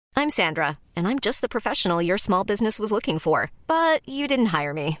I'm Sandra, and I'm just the professional your small business was looking for. But you didn't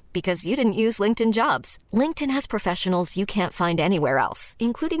hire me because you didn't use LinkedIn Jobs. LinkedIn has professionals you can't find anywhere else,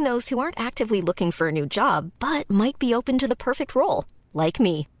 including those who aren't actively looking for a new job, but might be open to the perfect role, like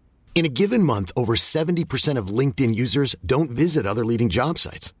me. In a given month, over 70% of LinkedIn users don't visit other leading job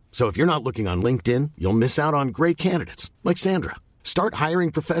sites. So if you're not looking on LinkedIn, you'll miss out on great candidates like Sandra. Start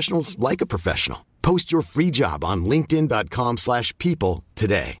hiring professionals like a professional. Post your free job on linkedin.com/people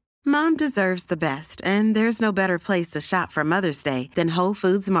today. Mom deserves the best, and there's no better place to shop for Mother's Day than Whole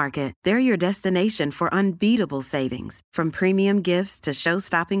Foods Market. They're your destination for unbeatable savings, from premium gifts to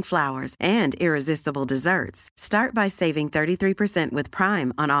show-stopping flowers and irresistible desserts. Start by saving 33% with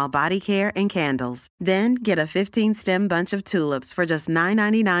Prime on all body care and candles. Then get a 15-stem bunch of tulips for just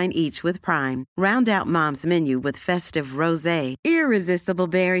 $9.99 each with Prime. Round out Mom's menu with festive rosé, irresistible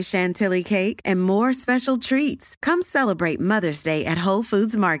berry chantilly cake, and more special treats. Come celebrate Mother's Day at Whole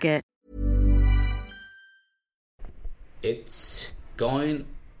Foods Market. It's going,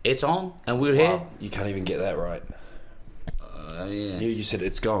 it's on, and we're here. You can't even get that right. Yeah. You said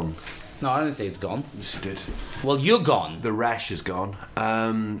it's gone. No, I didn't say it's gone. Yes, you did. Well, you're gone. The rash is gone.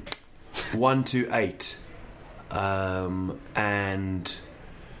 1 to 8. And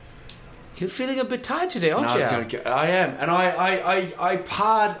you're feeling a bit tired today, aren't you? I am, and I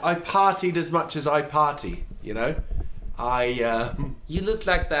partied as much as I party. You know, You look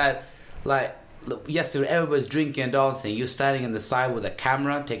like that, Look, yesterday everybody's drinking and dancing. You're standing on the side with a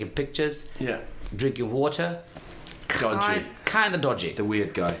camera, taking pictures. Yeah. Drinking water. Dodgy. Kind of dodgy. The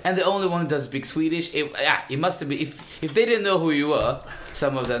weird guy. And the only one who does speak Swedish. It must have been, if they didn't know who you were,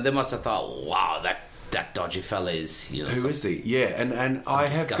 some of them, they must have thought, wow, that dodgy fella is, Who is he? Yeah, and I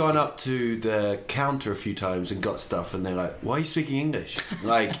have gone up to the counter a few times and got stuff, and they're like, why are you speaking English?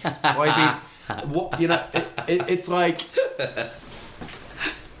 Like, why what, it's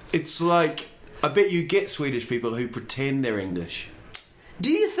like, I bet you get Swedish people who pretend they're English.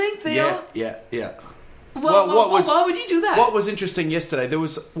 Do you think they are? Yeah. Why would you do that? What was interesting yesterday, there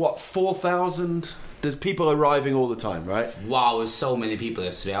was, 4,000... There's people arriving all the time, right? Wow, there's so many people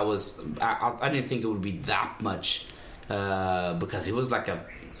yesterday. I didn't think it would be that much, because it was like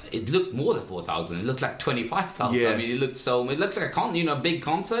it looked more than 4,000. It looked like 25,000. Yeah. I mean, it looked like a big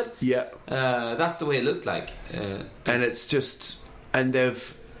concert. Yeah. That's the way it looked like. And it's just, and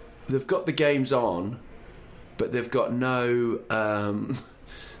they've got the games on, but they've got no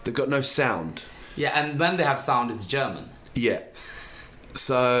sound. Yeah, and when they have sound, it's German. Yeah.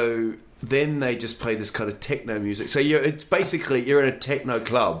 So then they just play this kind of techno music. So it's basically you're in a techno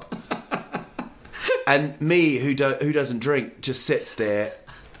club, and me who doesn't drink just sits there.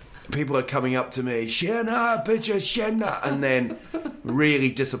 People are coming up to me, "Tjena, bitch, tjena," and then really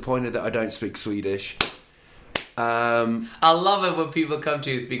disappointed that I don't speak Swedish. I love it when people come to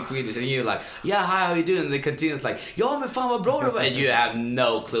you and speak Swedish and you're like, yeah, hi, how are you doing? And they continue, it's like, ja men fan vad bra det var. And you have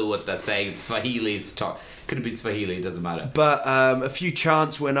no clue what that's saying. Swahili's talk. Could it be Swahili? It doesn't matter. But a few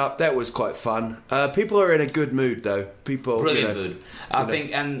chants went up. That was quite fun. People are in a good mood, though. Brilliant mood. I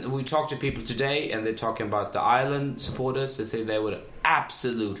think, and we talked to people today, and they're talking about the island supporters. They say they were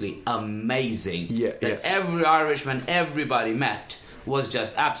absolutely amazing. Every Irishman, everybody met, was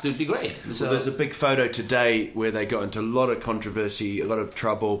just absolutely great. So there's a big photo today where they got into a lot of controversy, a lot of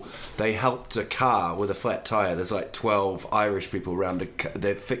trouble. They helped a car with a flat tyre. There's like 12 Irish people around.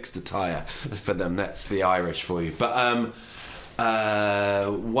 They've fixed the tyre for them. That's the Irish for you. But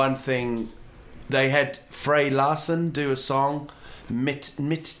one thing, they had Frey Larsen do a song, Mitt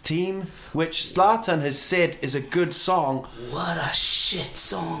Team, which Zlatan has said is a good song. What a shit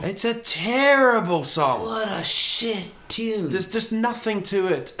song. It's a terrible song. What a shit tune. There's just nothing to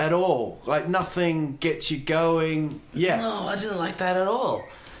it at all. Like, nothing gets you going. Yeah. No, I didn't like that at all.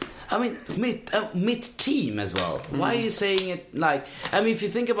 I mean, Mitt Team as well. Why are you saying it like... I mean, if you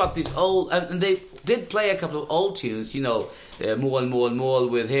think about these old... And they did play a couple of old tunes, Mål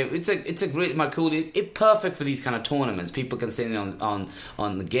with him. It's a great Markoolio. It's perfect for these kind of tournaments. People can sing it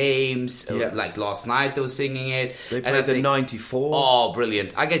on the games. Like last night they were singing it. They played the 94. Oh,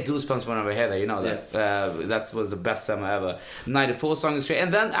 brilliant. I get goosebumps when I hear that, that. That was the best summer ever. 94 song is great.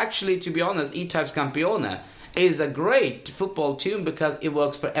 And then actually, to be honest, E-Type's Campione is a great football tune because it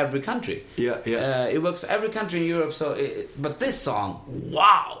works for every country. Yeah. It works for every country in Europe. But this song,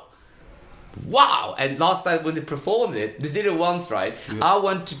 wow! wow. And last time when they performed it, they did it once, right? I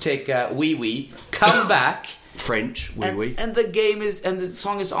went to take a wee, come back. French, oui. And the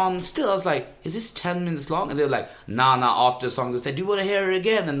song is on still. I was like, is this 10 minutes long? And they were like, nah, after the song they said, do you want to hear it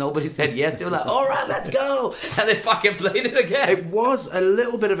again? And nobody said yes. They were like, all right, let's go. And they fucking played it again. It was a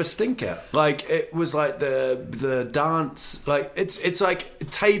little bit of a stinker. Like, it was like the dance, like, it's like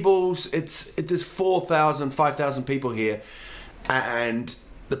tables, there's 4,000, 5,000 people here, and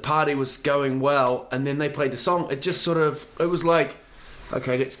the party was going well, and then they played the song. It just sort of, it was like,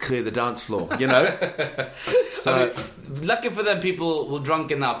 okay, let's clear the dance floor, you know? So, I mean, lucky for them, people were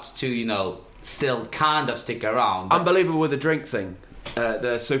drunk enough to, you know, still kind of stick around. unbelievable with the drink thing at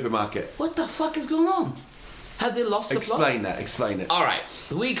the supermarket. What the fuck is going on? Have they lost the plot? Explain it. All right,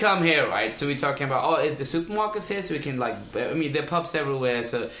 we come here, right? So we're talking about, is the supermarkets here? So we can, like, I mean, there are pubs everywhere,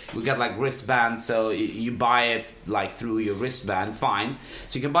 so we got, like, wristbands, so you buy it, like, through your wristband, fine.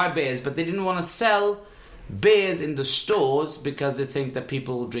 So you can buy beers, but they didn't want to sell beers in the stores because they think that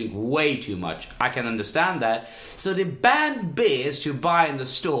people drink way too much. I can understand that. So they banned beers to buy in the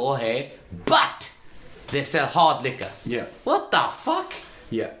store here, but they sell hard liquor. Yeah. What the fuck?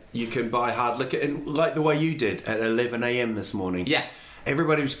 Yeah, you can buy hard liquor, and like the way you did at 11 a.m. this morning. Yeah.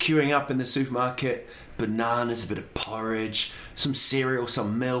 Everybody was queuing up in the supermarket. Bananas, a bit of porridge, some cereal,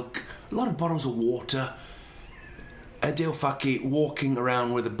 some milk, a lot of bottles of water. Adil Faki walking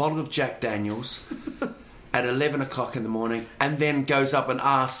around with a bottle of Jack Daniels at 11 o'clock in the morning, and then goes up and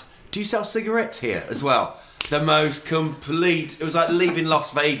asks, do you sell cigarettes here as well? The most complete... It was like leaving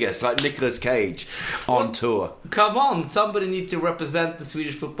Las Vegas, like Nicolas Cage on tour. Come on, somebody needs to represent the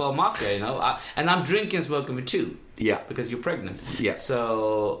Swedish football mafia, you know? And I'm drinking and smoking for two. Yeah. Because you're pregnant. Yeah.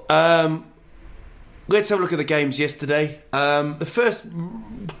 So... Let's have a look at the games yesterday. The first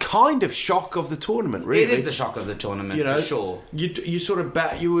kind of shock of the tournament, really. It is the shock of the tournament, you know, for sure. You sort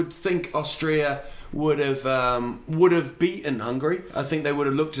of you would think Austria would have beaten Hungary. I think they would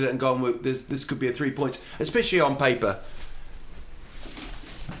have looked at it and gone, well, this could be a 3 points, especially on paper,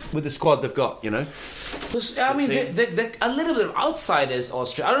 with the squad they've got, you know. I mean, they're a little bit of outsiders,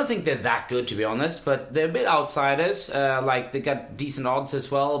 Austria. I don't think they're that good, to be honest, but they're a bit outsiders. Like, they got decent odds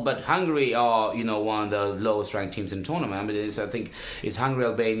as well, but Hungary are, you know, one of the lowest ranked teams in the tournament. I mean, I think it's Hungary,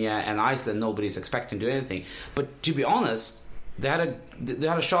 Albania, and Iceland. Nobody's expecting to do anything. But to be honest, they had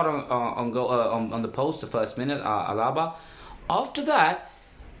a shot on the post the first minute, Alaba. After that,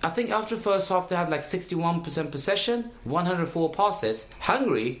 I think after the first half they had like 61% possession, 104 passes.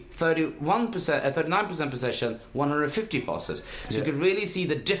 Hungary 39% possession, 150 passes. So you could really see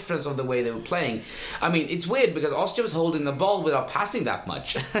the difference of the way they were playing. I mean, it's weird because Austria was holding the ball without passing that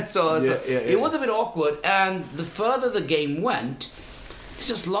much. So it was a bit awkward. And the further the game went, they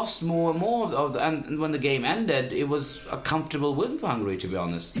just lost more and more of and when the game ended, it was a comfortable win for Hungary, to be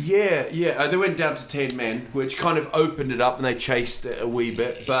honest. Yeah. They went down to 10 men, which kind of opened it up, and they chased it a wee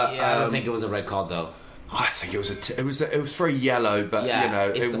bit. But I don't think it was a red card, though. I think it was very yellow, but you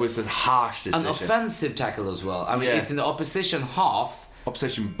know, it was a harsh decision. An offensive tackle as well. I mean, it's in the opposition half.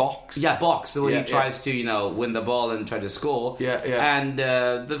 Opposition box. Yeah, box. So when he tries to, you know, win the ball and try to score. Yeah. And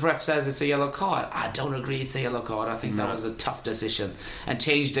the ref says it's a yellow card. I don't agree it's a yellow card. I think that was a tough decision. And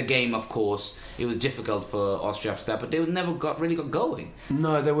changed the game, of course. It was difficult for Austria after that, but they never really got going.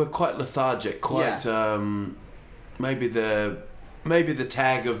 No, they were quite lethargic. Maybe the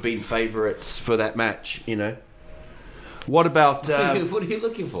tag of being favourites for that match, you know. What about... what are you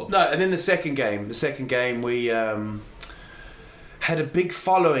looking for? No, and then the second game we... had a big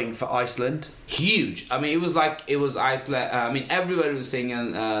following for Iceland. Huge. I mean, it was Iceland. I mean, everybody was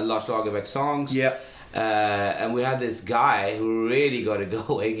singing Lars Lagerbäck songs. Yeah. And we had this guy who really got it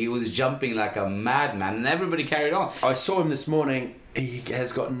going. He was jumping like a madman, and everybody carried on. I saw him this morning. He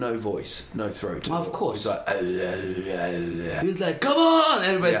has got no voice, no throat. Of course. He's like... He's like, come on!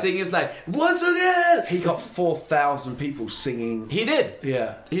 Everybody singing. He's like, once again! He got 4,000 people singing. He did.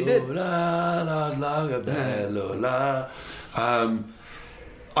 Yeah. He did.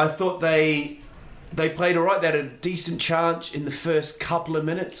 I thought they played all right. They had a decent chance in the first couple of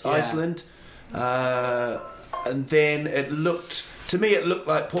minutes, Iceland. And then it looked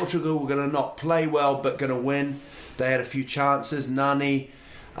like Portugal were going to not play well but going to win. They had a few chances, Nani.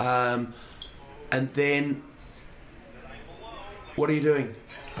 And then... What are you doing?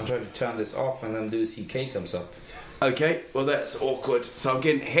 I'm trying to turn this off and then Louis C.K. comes up. Okay, well that's awkward. So I'm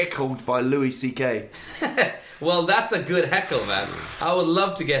getting heckled by Louis C.K. Well, that's a good heckle, man. I would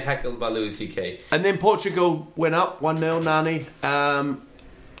love to get heckled by Louis C.K. And then Portugal went up 1-0, Nani.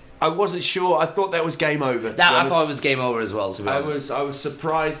 I wasn't sure. I thought that was game over. I thought it was game over as well, to be honest. I was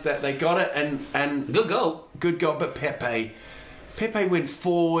surprised that they got it and Good goal. Good goal, but Pepe Pepe went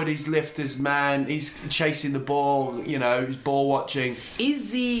forward, he's left his man, he's chasing the ball, he's ball watching.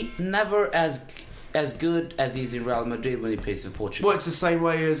 Is he never as good as he's in Real Madrid when he plays for Portugal? Well, it's the same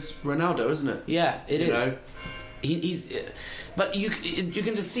way as Ronaldo, isn't it? Yeah, it is. He's... But you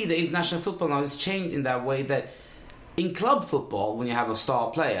can just see that international football now has changed in that way that in club football, when you have a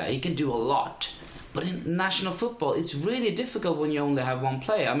star player, he can do a lot. But in national football, it's really difficult when you only have one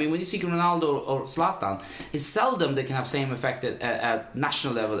player. I mean, when you see Ronaldo or Zlatan, it's seldom they can have same effect at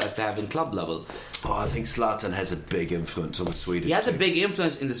national level as they have in club level. Oh, I think Zlatan has a big influence on the Swedish team. He has a big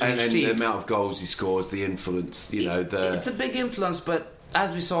influence in the Swedish team. And the amount of goals he scores, the influence, It's a big influence, but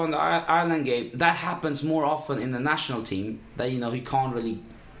as we saw in the Ireland game, that happens more often in the national team, that, he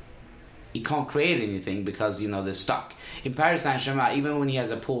can't create anything because, they're stuck. In Paris Saint-Germain, even when he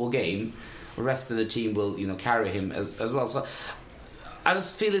has a poor game, the rest of the team will, carry him as well. So I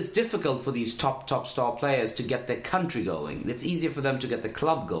just feel it's difficult for these top star players to get their country going. It's easier for them to get the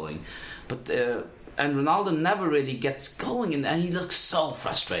club going. But and Ronaldo never really gets going, and he looks so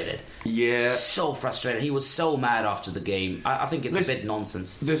frustrated. Yeah. So frustrated. He was so mad after the game. I think it's a bit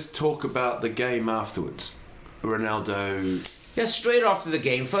nonsense. Let's talk about the game afterwards. Ronaldo... Yeah, straight after the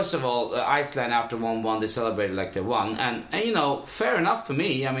game, first of all, Iceland, after 1-1, they celebrated like they won. And fair enough for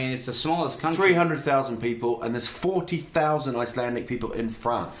me. I mean, it's the smallest country. 300,000 people, and there's 40,000 Icelandic people in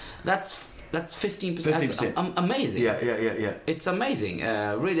France. That's 15%. 15%. Amazing. Yeah. It's amazing.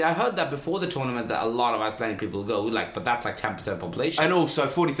 Really, I heard that before the tournament that a lot of Icelandic people go, but that's like 10% of the population. And also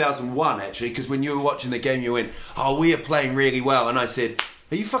 40,000 won, actually, because when you were watching the game, you went, "Oh, we are playing really well." And I said,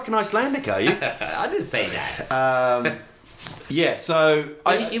 "Are you fucking Icelandic, are you?" I didn't say that. Yeah, so...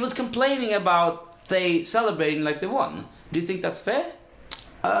 He was complaining about they celebrating like they won. Do you think that's fair?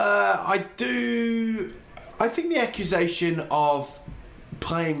 I do. I think the accusation of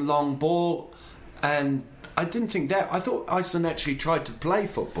playing long ball, and I didn't think that. I thought Iceland actually tried to play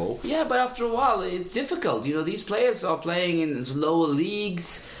football. Yeah, but after a while, it's difficult. These players are playing in lower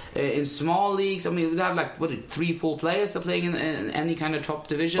leagues, in small leagues. I mean, we have 3-4 players that are playing in any kind of top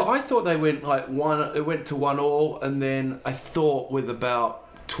division. But I thought they went They went to 1-1, and then I thought with about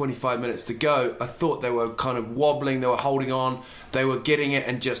 25 minutes to go, I thought they were kind of wobbling, they were holding on, they were getting it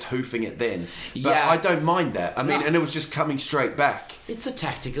and just hoofing it then. But yeah. I don't mind that. I mean, and it was just coming straight back. It's a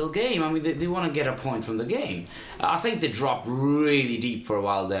tactical game. I mean, they want to get a point from the game. I think they dropped really deep for a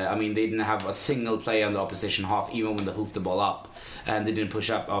while there. I mean, they didn't have a single player on the opposition half, even when they hoofed the ball up, and they didn't push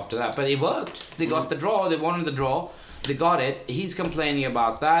up after that. But it worked. They got the draw. They wanted the draw. They got it. He's complaining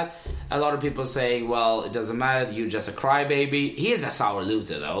about that. A lot of people say, well, it doesn't matter, you're just a crybaby. He is a sour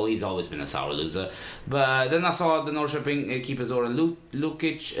loser, though. He's always been a sour loser. But then I saw the Norrköping keeper Zoran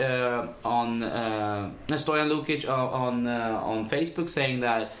Lukic Stojan Lukic on Facebook saying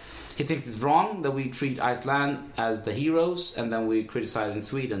that he thinks it's wrong that we treat Iceland as the heroes and then we criticize in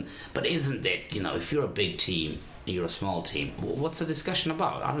Sweden. But isn't it, if you're a big team, you're a small team, what's the discussion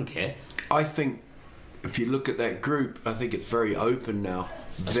about? I don't care. I think if you look at that group, I think it's very open now.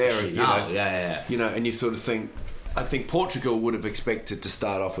 Especially now. Yeah. And you sort of think, I think Portugal would have expected to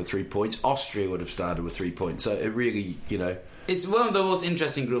start off with 3 points. Austria would have started with 3 points. So it really, It's one of the most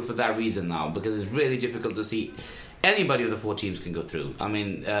interesting groups for that reason now, because it's really difficult to see anybody of the 4 teams can go through. I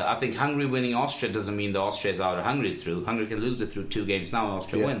mean, I think Hungary winning Austria doesn't mean the Austria is out or Hungary is through. Hungary can lose it through 2 games now and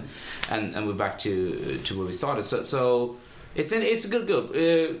Austria win. And we're back to where we started. So it's a good group.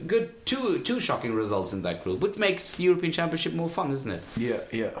 Good two shocking results in that group, which makes European Championship more fun, isn't it? Yeah.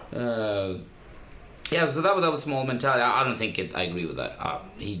 So that was small mentality. I don't think I agree with that.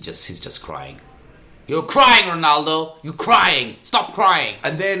 He's just crying. You're crying, Ronaldo. You're crying. Stop crying.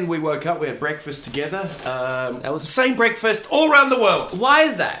 And then we woke up. We had breakfast together. That was the same breakfast all around the world. Why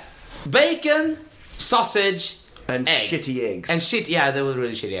is that? Bacon, sausage, and egg. Shitty eggs. And yeah, they were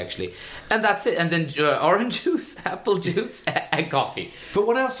really shitty actually. And that's it. And then orange juice, apple juice, and coffee. But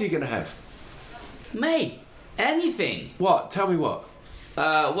what else are you going to have? Mate, anything. What? Tell me what.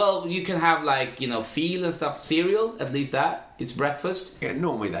 Well, you can have veal and stuff, cereal, at least that. It's breakfast. Yeah,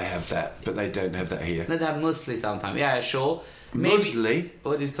 normally they have that, but they don't have that here. They have muesli sometimes. Yeah, sure. Maybe, muesli?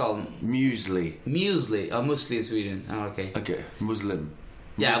 What is it called? Muesli. Muesli. Oh, muesli in Sweden. Oh, okay. Okay, Muslim.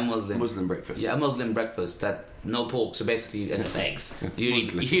 Yeah, Muslim. Muslim breakfast. Yeah, a Muslim breakfast that no pork, so basically just eggs. You're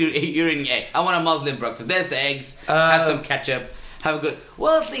eating egg. I want a Muslim breakfast. There's the eggs. Have some ketchup. Have a good.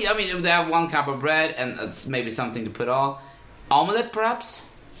 Well, at least they have 1 cup of bread and maybe something to put on. Omelette, perhaps.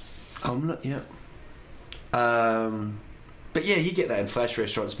 Omelette, yeah. But yeah, you get that in flash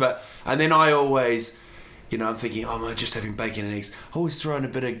restaurants. And then I always, I'm thinking, I'm just having bacon and eggs. I always throw in a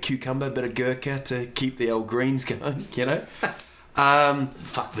bit of cucumber, a bit of gurkha to keep the old greens going.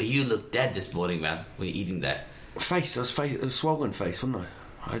 Fuck, but you look dead this morning, man, when you're eating that. Face. I was swollen face, wasn't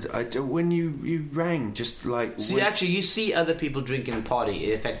I? When you rang, just like... So actually, you see other people drinking and party,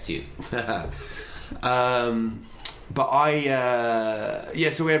 it affects you. But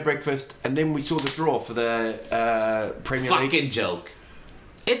so we had breakfast, and then we saw the draw for the Premier League. Fucking joke.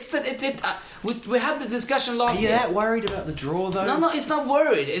 We had the discussion last year. Are you that worried about the draw, though? No, it's not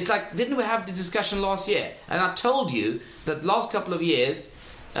worried. It's like, didn't we have the discussion last year? And I told you that last couple of years,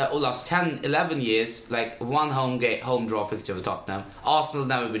 or last 10, 11 years, like one home draw fixture for Tottenham. Arsenal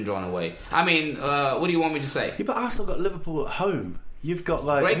never been drawn away. I mean, what do you want me to say? Yeah, but Arsenal got Liverpool at home. You've got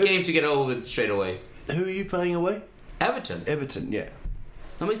like... Great game to get over with straight away. Who are you playing away? Everton, yeah.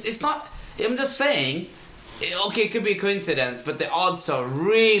 I mean, it's not... I'm just saying... Okay, it could be a coincidence, but the odds are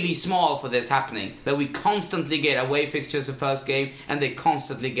really small for this happening. That we constantly get away fixtures the first game, and they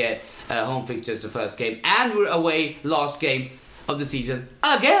constantly get home fixtures the first game. And we're away last game of the season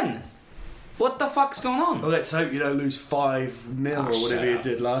again. What the fuck's going on? Well, let's hope you don't lose 5-0 or whatever you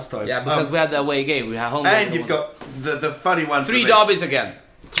did last time. Yeah, because we had the away game. We had home. And you've got the funny one. 3 derbies again.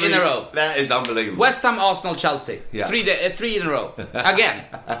 In a row. That is unbelievable. West Ham, Arsenal, Chelsea. Yeah. 3 in a row. Again.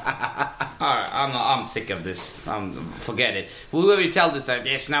 Alright, I'm sick of this. Forget it. We will tell this that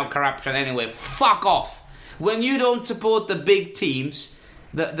there's no corruption anyway. Fuck off. When you don't support the big teams,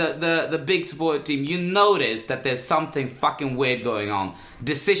 the big support team, you notice that there's something fucking weird going on.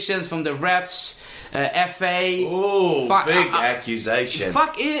 Decisions from the refs, FA. Oh, big accusation.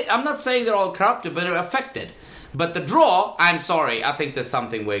 Fuck it. I'm not saying they're all corrupted, but they're affected. But the draw, I'm sorry, I think there's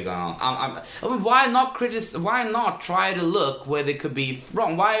something weird going on. I mean, why not try to look where they could be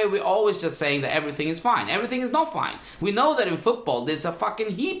wrong? Why are we always just saying that everything is fine? Everything is not fine. We know that in football there's a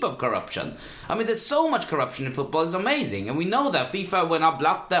fucking heap of corruption. I mean, there's so much corruption in football, it's amazing. And we know that FIFA went up,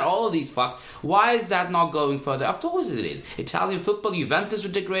 blocked that, all of these fucks. Why is that not going further? Of course it is. Italian football, Juventus were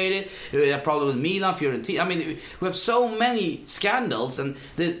degraded. We had a problem with Milan, Fiorentina. I mean, we have so many scandals, and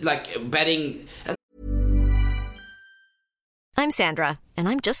there's like betting... I'm Sandra, and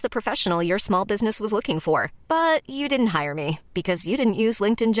I'm just the professional your small business was looking for. But you didn't hire me because you didn't use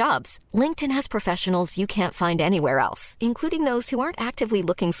LinkedIn Jobs. LinkedIn has professionals you can't find anywhere else, including those who aren't actively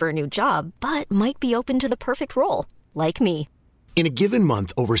looking for a new job, but might be open to the perfect role, like me. In a given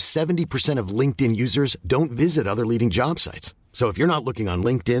month, over 70% of LinkedIn users don't visit other leading job sites. So if you're not looking on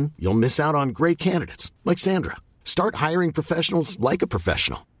LinkedIn, you'll miss out on great candidates like Sandra. Start hiring professionals like a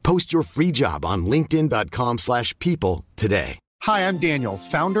professional. Post your free job on linkedin.com/people today. Hi, I'm Daniel,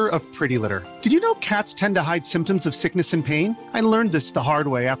 founder of Pretty Litter. Did you know cats tend to hide symptoms of sickness and pain? I learned this the hard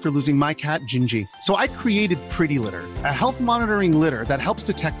way after losing my cat, Gingy. So I created Pretty Litter, a health monitoring litter that helps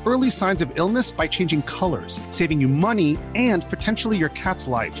detect early signs of illness by changing colors, saving you money and potentially your cat's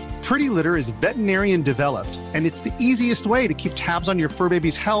life. Pretty Litter is veterinarian developed, and it's the easiest way to keep tabs on your fur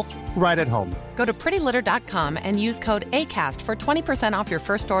baby's health right at home. Go to prettylitter.com and use code ACAST for 20% off your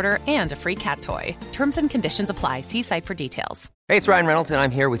first order and a free cat toy. Terms and conditions apply. See site for details. Hey, it's Ryan Reynolds, and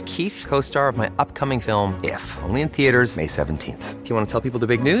I'm here with Keith, co-star of my upcoming film, If, only in theaters May 17th. Do you want to tell people the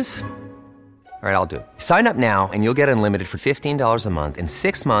big news? All right, I'll do it. Sign up now and you'll get unlimited for $15 a month and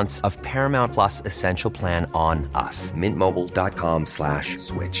 6 months of Paramount Plus Essential Plan on us.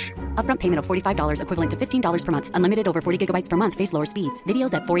 MintMobile.com/switch. Upfront payment of $45 equivalent to $15 per month. Unlimited over 40 gigabytes per month. Face lower speeds.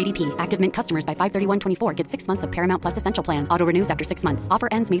 Videos at 480p. Active Mint customers by 531.24 get 6 months of Paramount Plus Essential Plan. Auto renews after 6 months. Offer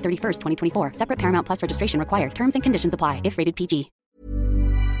ends May 31st, 2024. Separate Paramount Plus registration required. Terms and conditions apply if rated PG.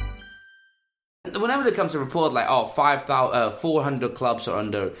 Whenever there comes a report like, 400 clubs are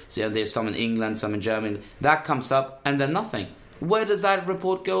under, so there's some in England, some in Germany, that comes up and then nothing. Where does that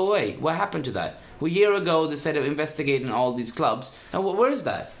report go away? What happened to that? Well, a year ago they said they're investigating all these clubs, and where is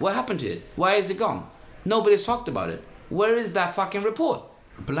that? What happened to it? Why is it gone? Nobody's talked about it. Where is that fucking report?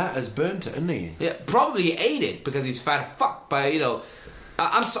 Blatter's burnt it, hasn't he? Yeah, probably ate it because he's fat fuck, but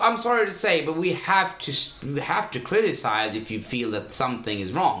I'm sorry to say, but we have to criticize if you feel that something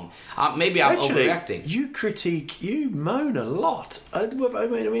is wrong. Maybe I'm overreacting. You moan a lot. I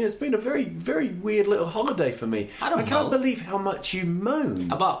mean, it's been a very, very weird little holiday for me. I can't believe how much you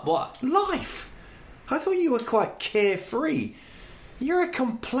moan. About what? Life. I thought you were quite carefree. You're a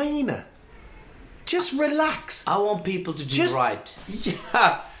complainer. Just relax. I want people to do right.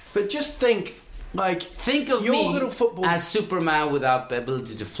 Yeah, but just think of your me little football as Superman without the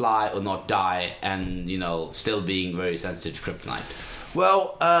ability to fly or not die, and still being very sensitive to kryptonite.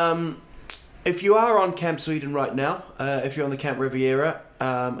 Well, if you are on Camp Sweden right now, if you're on the Camp Riviera,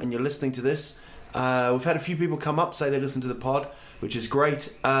 and you're listening to this, we've had a few people come up say they listen to the pod, which is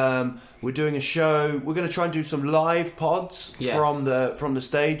great. We're doing a show. We're going to try and do some live pods from the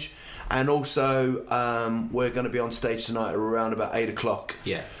stage, and also we're going to be on stage tonight around about 8 o'clock.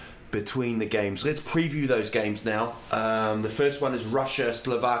 Yeah. between the games. Let's preview those games now. The first one is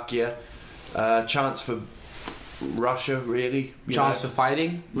Russia-Slovakia. Chance for Russia, really? Chance for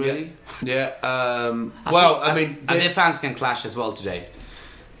fighting, really? Yeah. I mean... And their fans can clash as well today.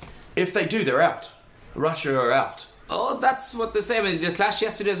 If they do, they're out. Russia are out. Oh, that's what they say. I mean, they clashed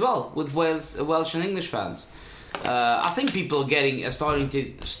yesterday as well with Welsh and English fans. I think people are starting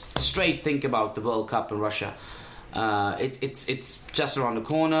to straight think about the World Cup in Russia. It's just around the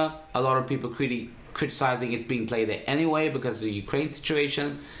corner. A lot of people criticizing it's being played there anyway because of the Ukraine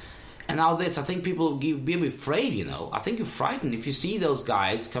situation. And now this, I think people will be a bit afraid, you know. I think you're frightened if you see those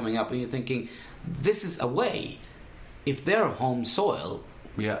guys coming up and you're thinking, this is away. If they're home soil,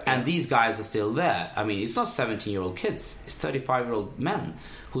 and these guys are still there. I mean, it's not 17-year-old kids. It's 35-year-old men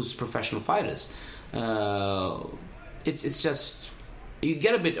who's professional fighters. It's just, you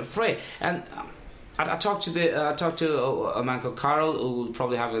get a bit afraid. And I talked to a man called Carl, who will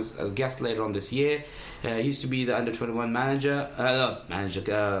probably have as a guest later on this year. He used to be the under-21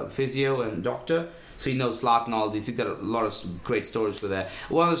 physio and doctor. So he knows Zlatan and all these. He's got a lot of great stories for that.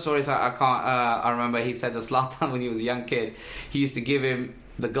 One of the stories I remember, he said that Zlatan, when he was a young kid, he used to give him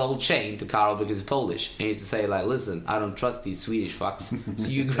the gold chain to Karl because he's Polish. And he used to say, like, listen, I don't trust these Swedish fucks. So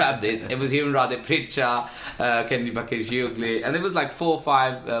you grab this. It was him, Rade Pritcha, Kennedy Bakircioglu. And it was like 4 or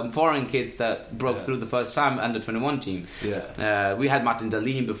 5 foreign kids that broke through the first time under 21 team. Yeah. We had Martin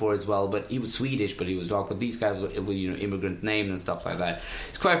Dahlin before as well, but he was Swedish, but he was dark. But these guys were immigrant names and stuff like that.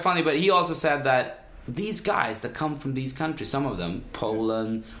 It's quite funny, but he also said that these guys that come from these countries, some of them,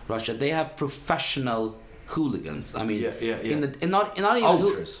 Poland, Russia, they have professional hooligans. I mean, not even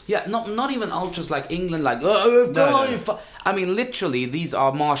ultras. Not even ultras like England. Like, I mean, literally, these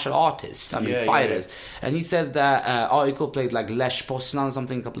are martial artists. I mean, fighters. Yeah. And he says that AIK played like Lech Poznan or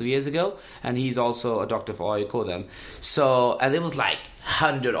something a couple of years ago, and he's also a doctor for AIK then. So, and it was like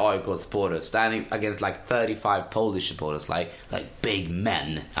 100 AIK supporters standing against like 35 Polish supporters, like big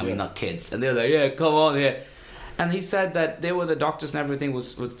men. I mean, not kids. And they're like, yeah, come on here. And he said that they were the doctors and everything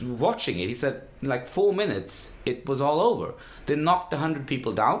was watching it. He said, in like 4 minutes, it was all over. They knocked 100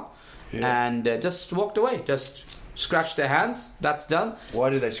 people down and just walked away. Just scratched their hands. That's done. Why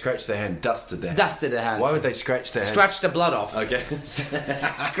did they scratch their hand? Dusted their hands. Dusted their hands. Why would they scratch their hands? Scratch the blood off. Okay.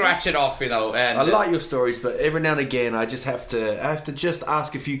 Scratch it off, you know. And I like your stories, but every now and again, I have to just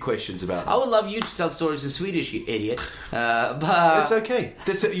ask a few questions about them. I would love you to tell stories in Swedish, you idiot. But it's okay.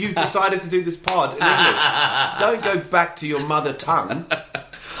 You've decided to do this pod in English. Don't go back to your mother tongue.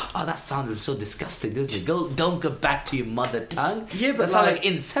 Oh, that sounded so disgusting, doesn't it? Don't go back to your mother tongue. Yeah, but that sounds like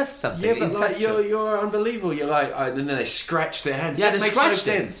incest something. Yeah, but like, you're unbelievable. You're like, and then they scratch their hands. Yeah, that they makes scratched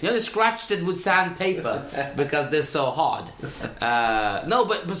no it. sense. Yeah, they scratched it with sandpaper because they're so hard. No,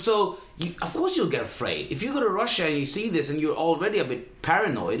 but so of course you'll get afraid if you go to Russia and you see this and you're already a bit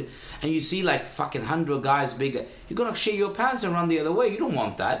paranoid and you see like fucking 100 guys bigger. You're gonna shit your pants and run the other way. You don't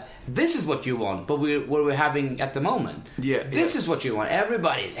want that. This is what you want, but what we're having at the moment. Yeah, this is what you want.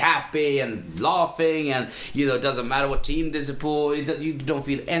 Everybody's happy and laughing, and it doesn't matter what team they support. You don't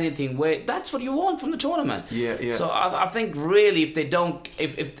feel anything weird. That's what you want from the tournament. Yeah. So I think really, if they don't,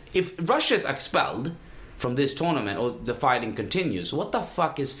 if Russia's expelled from this tournament or the fighting continues, what the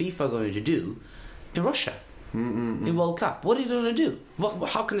fuck is FIFA going to do in Russia? In World Cup, what are you going to do?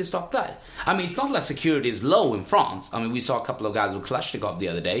 How can they stop that? I mean, it's not like security is low in France. I mean, we saw a couple of guys with Kalashnikov the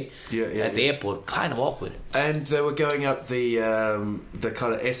other day at the airport. Kind of awkward. And they were going up the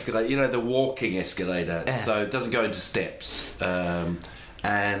kind of escalator, the walking escalator, so it doesn't go into steps.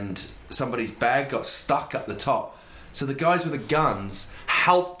 And somebody's bag got stuck up the top. So the guys with the guns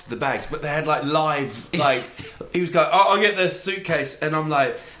helped the bags, but they had he was going, I'll get the suitcase, and I'm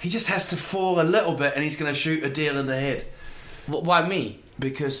like, he just has to fall a little bit and he's going to shoot a deal in the head. Why me?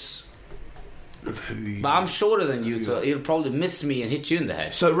 Because of who you... But I'm shorter than you, so he'll probably miss me and hit you in the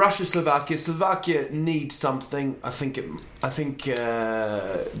head. So Russia, Slovakia need something. I think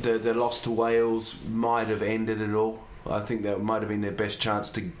the loss to Wales might have ended it all. I think that might have been their best chance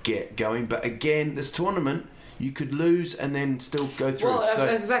to get going. But again, this tournament, you could lose and then still go through.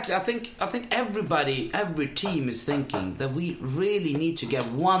 Well, exactly. I think every team is thinking that we really need to get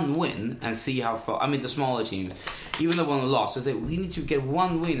one win and see how far. I mean, the smaller team, even the one who lost, they say we need to get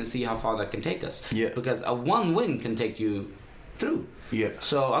one win and see how far that can take us. Yeah. Because a one win can take you through. Yeah.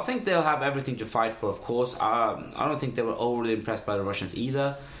 So I think they'll have everything to fight for. Of course, I don't think they were overly impressed by the Russians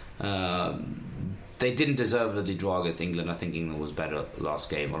either. They didn't deservedly draw against England. I think England was better last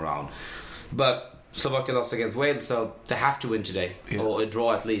game around, but Slovakia lost against Wales, so they have to win today, or a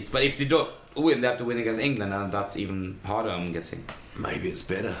draw at least. But if they don't, win. They have to win against England, and that's even harder, I'm guessing. Maybe it's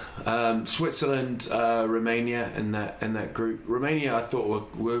better. Switzerland, Romania in that group. Romania, I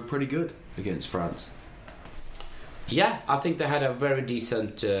thought were pretty good against France. Yeah, I think they had a very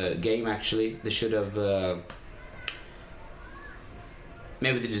decent game. Actually, they should have.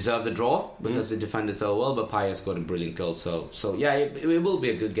 Maybe they deserve the draw because they defended so well, but Payet scored a brilliant goal. So yeah, it will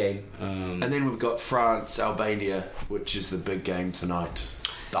be a good game. And then we've got France, Albania, which is the big game tonight.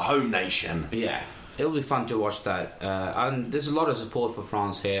 The home nation. Yeah, it'll be fun to watch that. And there's a lot of support for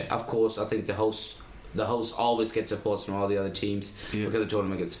France here. Of course, I think the hosts always get support from all the other teams because the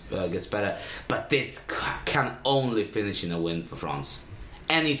tournament gets better. But this can only finish in a win for France.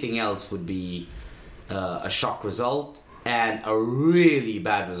 Anything else would be a shock result. And a really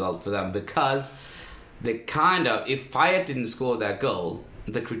bad result for them because if Payet didn't score that goal,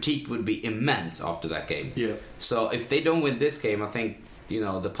 the critique would be immense after that game. Yeah. So if they don't win this game, I think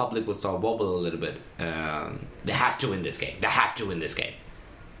the public will start wobble a little bit. They have to win this game. The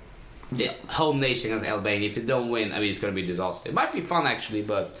home nation against Albania. If they don't win, it's going to be a disaster. It might be fun actually,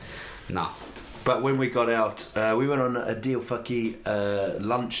 but nah. But when we got out, we went on a Deal Fucky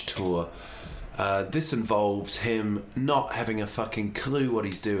lunch tour. This involves him not having a fucking clue what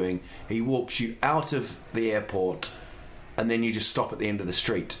he's doing. He walks you out of the airport and then you just stop at the end of the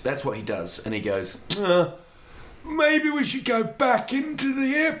street. That's what he does. And he goes, maybe we should go back into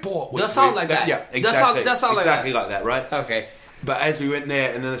the airport. Does sound like that? Yeah, exactly. Does sound exactly like that, right? Okay. But as we went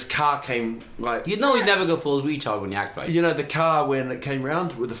there and then this car came, like... You never go full retard when you act right. The car, when it came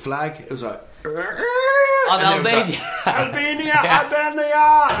round with the flag, it was like... On Albania. Albania.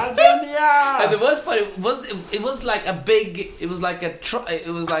 And the worst part, it was like a big. It was like a.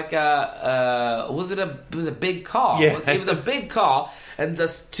 It was like a. It was a big car. Yeah. It was a big car, and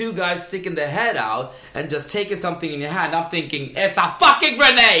just two guys sticking their head out and just taking something in your hand. I'm thinking, it's a fucking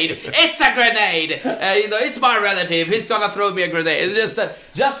grenade. It's a grenade. It's my relative. He's gonna throw me a grenade. It's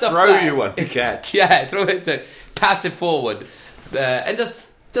just a throw flag. you one to catch. Yeah, throw it to pass it forward, and just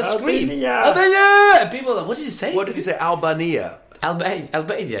scream. Albania! And people are like, what did you say? What did he say? Albania.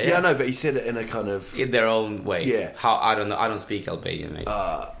 Albania, yeah. Yeah, I know, but he said it in a kind of... In their own way. Yeah. How, I don't know. I don't speak Albanian, mate.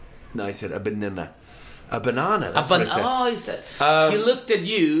 No, he said a banana. A banana, that's what he said. Oh, he said... he looked at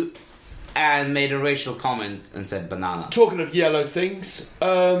you and made a racial comment and said banana. Talking of yellow things,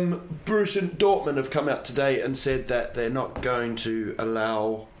 Borussia Dortmund have come out today and said that they're not going to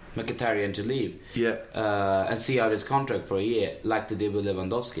allow... Mkhitaryan to leave. Yeah. And see out his contract for a year, like they did with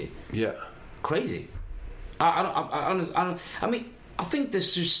Lewandowski. Yeah. Crazy. I think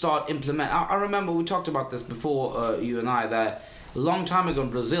this should start implement. I remember we talked about this before, you and I, that a long time ago in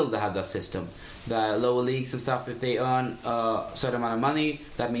Brazil they had that system. The lower leagues and stuff, if they earn a certain amount of money,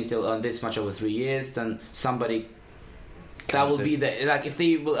 that means they'll earn this much over 3 years, then somebody... That will be if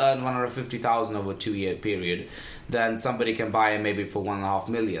they will earn 150,000 over a 2-year period, then somebody can buy it maybe for 1.5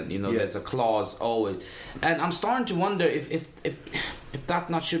 million. There's a clause always, and I'm starting to wonder if that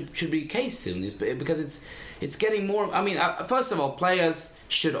not should be the case soon. Because it's getting more. First of all, players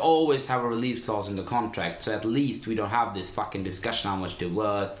should always have a release clause in the contract, so at least we don't have this fucking discussion how much they're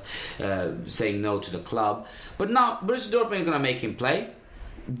worth, saying no to the club. But now Borussia Dortmund is going to make him play.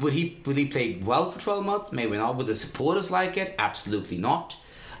 Would he play well for 12 months? Maybe not. Would the supporters like it? Absolutely not.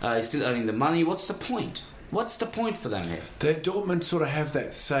 He's still earning the money. What's the point? What's the point for them here? The Dortmund sort of have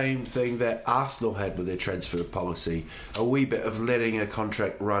that same thing that Arsenal had with their transfer policy. A wee bit of letting a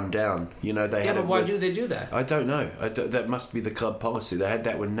contract run down. But why do they do that? I don't know. That must be the club policy. They had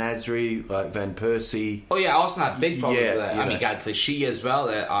that with Nasri, like Van Persie. Oh yeah, Arsenal had big problems with that. You got Clichy as well.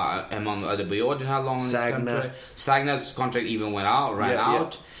 Among the Bjorn had long in his contract. Sagna's contract even ran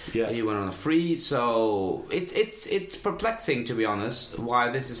out. Yeah. He went on a free. So it's perplexing, to be honest, why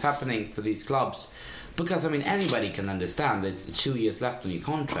this is happening for these clubs. Because, anybody can understand that it's 2 years left on your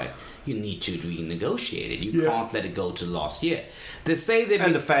contract. You need to renegotiate it. You can't let it go to last year. They say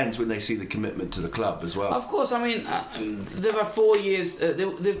the fans, when they see the commitment to the club as well. Of course, there were 4 years.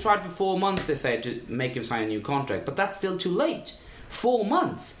 They've tried for 4 months, they say, to make him sign a new contract. But that's still too late. 4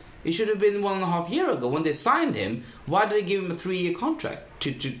 months. It should have been 1.5 years ago. When they signed him, why did they give him a 3-year contract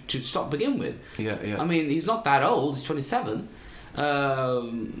to begin with? Yeah. He's not that old. He's 27.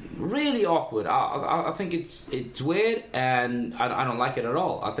 Really awkward. I think it's weird, and I don't like it at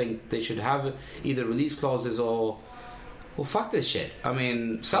all. I think they should have either release clauses or fuck this shit.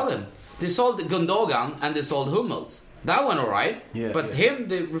 Sell him. They sold Gundogan and they sold Hummels. That went alright, but him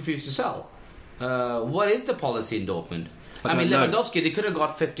they refused to sell. What is the policy in Dortmund? Lewandowski, they could have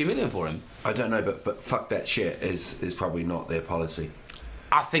got 50 million for him. I don't know, but fuck that shit is probably not their policy.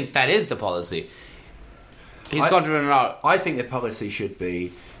 I think that is the policy. He's got to run out. I think their policy should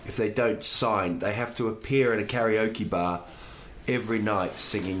be, if they don't sign, they have to appear in a karaoke bar every night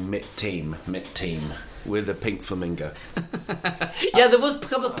singing Mit Team with a pink flamingo. Yeah, there was a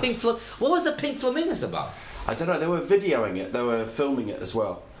couple of pink flamingos. What was the pink flamingos about? I don't know, they were videoing it, they were filming it as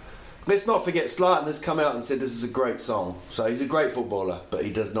well. Let's not forget, Zlatan has come out and said this is a great song. So he's a great footballer, but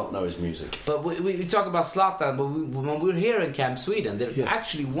he does not know his music. But we talk about Zlatan, but when we're here in Camp Sweden, there's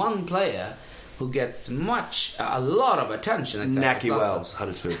actually one player who gets a lot of attention. Naki Wells,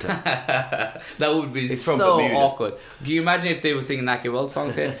 Huddersfield Town. That would be It's from so Bermuda. awkward. Can you imagine if they were singing Naki Wells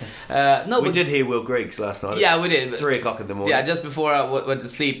songs here? We did hear Will Griggs last night. Yeah, we did. 3 o'clock in the morning. Yeah, just before I went to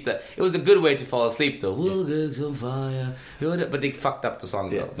sleep. It was a good way to fall asleep, though. Will Griggs on fire. But they fucked up the song,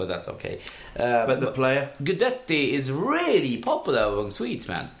 though. But that's okay. But the player? Guidetti is really popular among Swedes,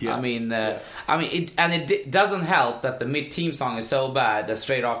 man. Yeah. It doesn't help that the mid-team song is so bad that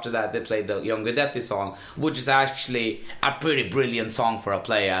straight after that they played the Young Guidetti song, which is actually a pretty brilliant song for a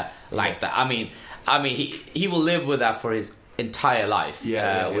player like that. I mean, he will live with that for his entire life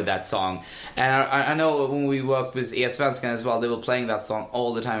with that song. And I know when we worked with Svenskan as well, they were playing that song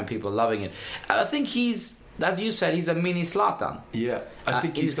all the time and people loving it. I think he's, as you said, he's a mini Zlatan. Yeah, I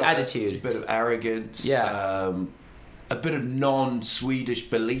think he's got attitude, a bit of arrogance, a bit of non-Swedish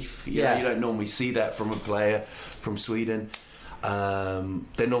belief. You know, you don't normally see that from a player from Sweden.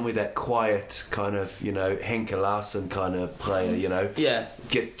 They're normally that quiet kind of, Henke Larsson kind of player,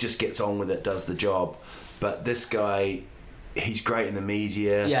 just gets on with it, does the job. But this guy, he's great in the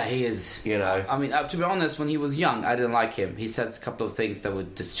media. Yeah, he is. I mean, to be honest, when he was young, I didn't like him. He said a couple of things that were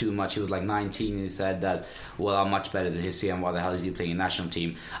just too much. He was like 19 and he said that, well, I'm much better than Hussein. Why the hell is he playing a national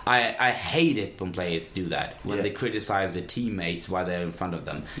team? I hate it when players do that, when they criticize their teammates while they're in front of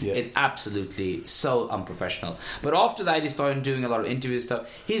them. Yeah. It's absolutely so unprofessional. But after that, he started doing a lot of interview stuff.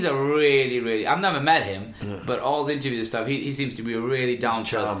 He's a really, I've never met him, but all the interview stuff, he seems to be really down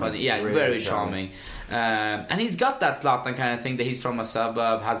to earth, funny. Yeah, really very charming. And he's got that Zlatan kind of thing that he's from a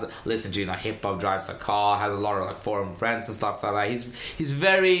suburb, listens to hip hop, drives a car, has a lot of foreign friends and stuff like that. He's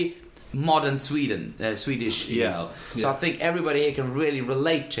very modern Swedish, you know. So I think everybody here can really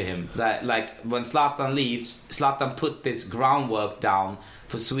relate to him. That when Zlatan leaves, Zlatan put this groundwork down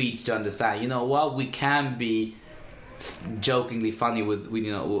for Swedes to understand. We can be jokingly funny with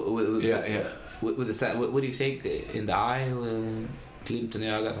the what do you say, in the eye. Glimten i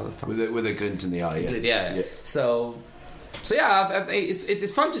ögat. With a glint in the eye, yeah. So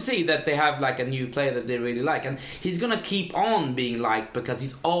it's fun to see that they have a new player that they really like, and he's gonna keep on being liked because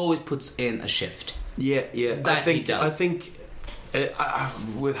he's always puts in a shift. Yeah. That he does. I think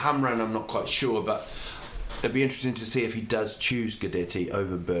with Hamran, I'm not quite sure, but it'd be interesting to see if he does choose Guidetti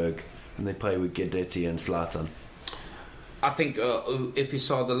over Berg, and they play with Guidetti and Zlatan. I think if you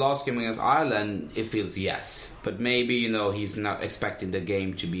saw the last game against Ireland, it feels yes. But maybe, he's not expecting the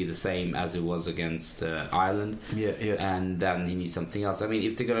game to be the same as it was against Ireland. Yeah. And then he needs something else. I mean,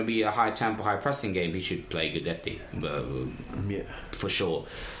 if they're going to be a high-tempo, high-pressing game, he should play Guidetti. For sure.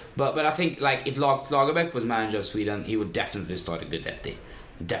 But I think, if Lagerbäck was manager of Sweden, he would definitely start a Guidetti.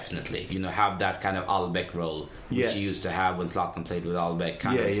 Definitely, have that kind of Albeck role, which he used to have when Zlatan played with Albeck,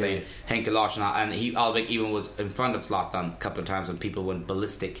 saying Henke Larsson, and Albeck even was in front of Zlatan a couple of times and people went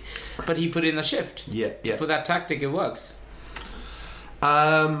ballistic, but he put in a shift. For that tactic, it works.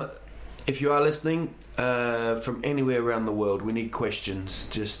 If you are listening from anywhere around the world, we need questions.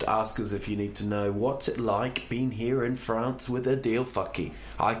 Just ask us if you need to know what's it like being here in France with Adil Fakki.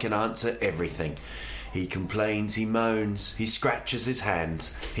 I can answer everything. He complains, he moans, he scratches his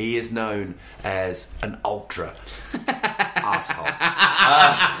hands. He is known as an ultra asshole.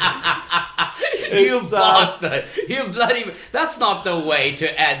 You bastard! You bloody... That's not the way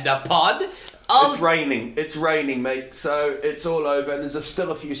to end a pod. It's raining, mate. So it's all over, and there's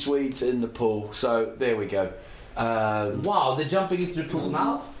still a few Swedes in the pool. So there we go. Wow, they're jumping into the pool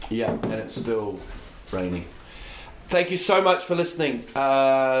now? Yeah, and it's still raining. Thank you so much for listening.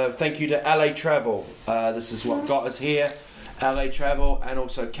 Thank you to LA Travel. This is what got us here. LA Travel, and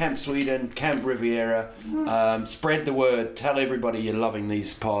also Camp Sweden, Camp Riviera. Spread the word. Tell everybody you're loving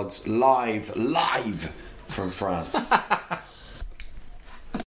these pods live from France.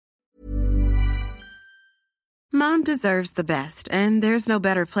 Mom deserves the best, and there's no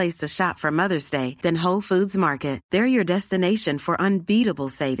better place to shop for Mother's Day than Whole Foods Market. They're your destination for unbeatable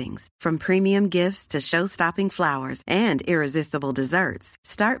savings, from premium gifts to show-stopping flowers and irresistible desserts.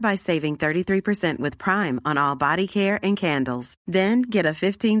 Start by saving 33% with Prime on all body care and candles. Then get a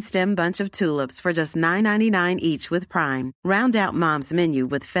 15-stem bunch of tulips for just $9.99 each with Prime. Round out Mom's menu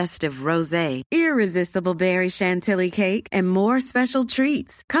with festive rosé, irresistible berry chantilly cake, and more special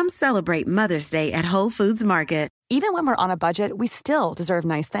treats. Come celebrate Mother's Day at Whole Foods Market. Even when we're on a budget, we still deserve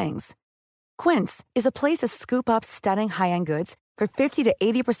nice things. Quince is a place to scoop up stunning high-end goods for 50 to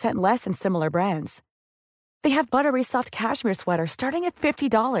 80% less than similar brands. They have buttery soft cashmere sweaters starting at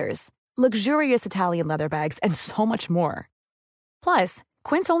 $50, luxurious Italian leather bags, and so much more. Plus,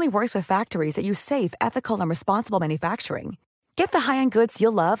 Quince only works with factories that use safe, ethical, and responsible manufacturing. Get the high-end goods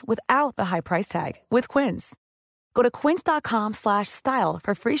you'll love without the high price tag with Quince. Go to quince.com/style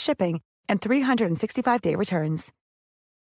for free shipping and 365-day returns.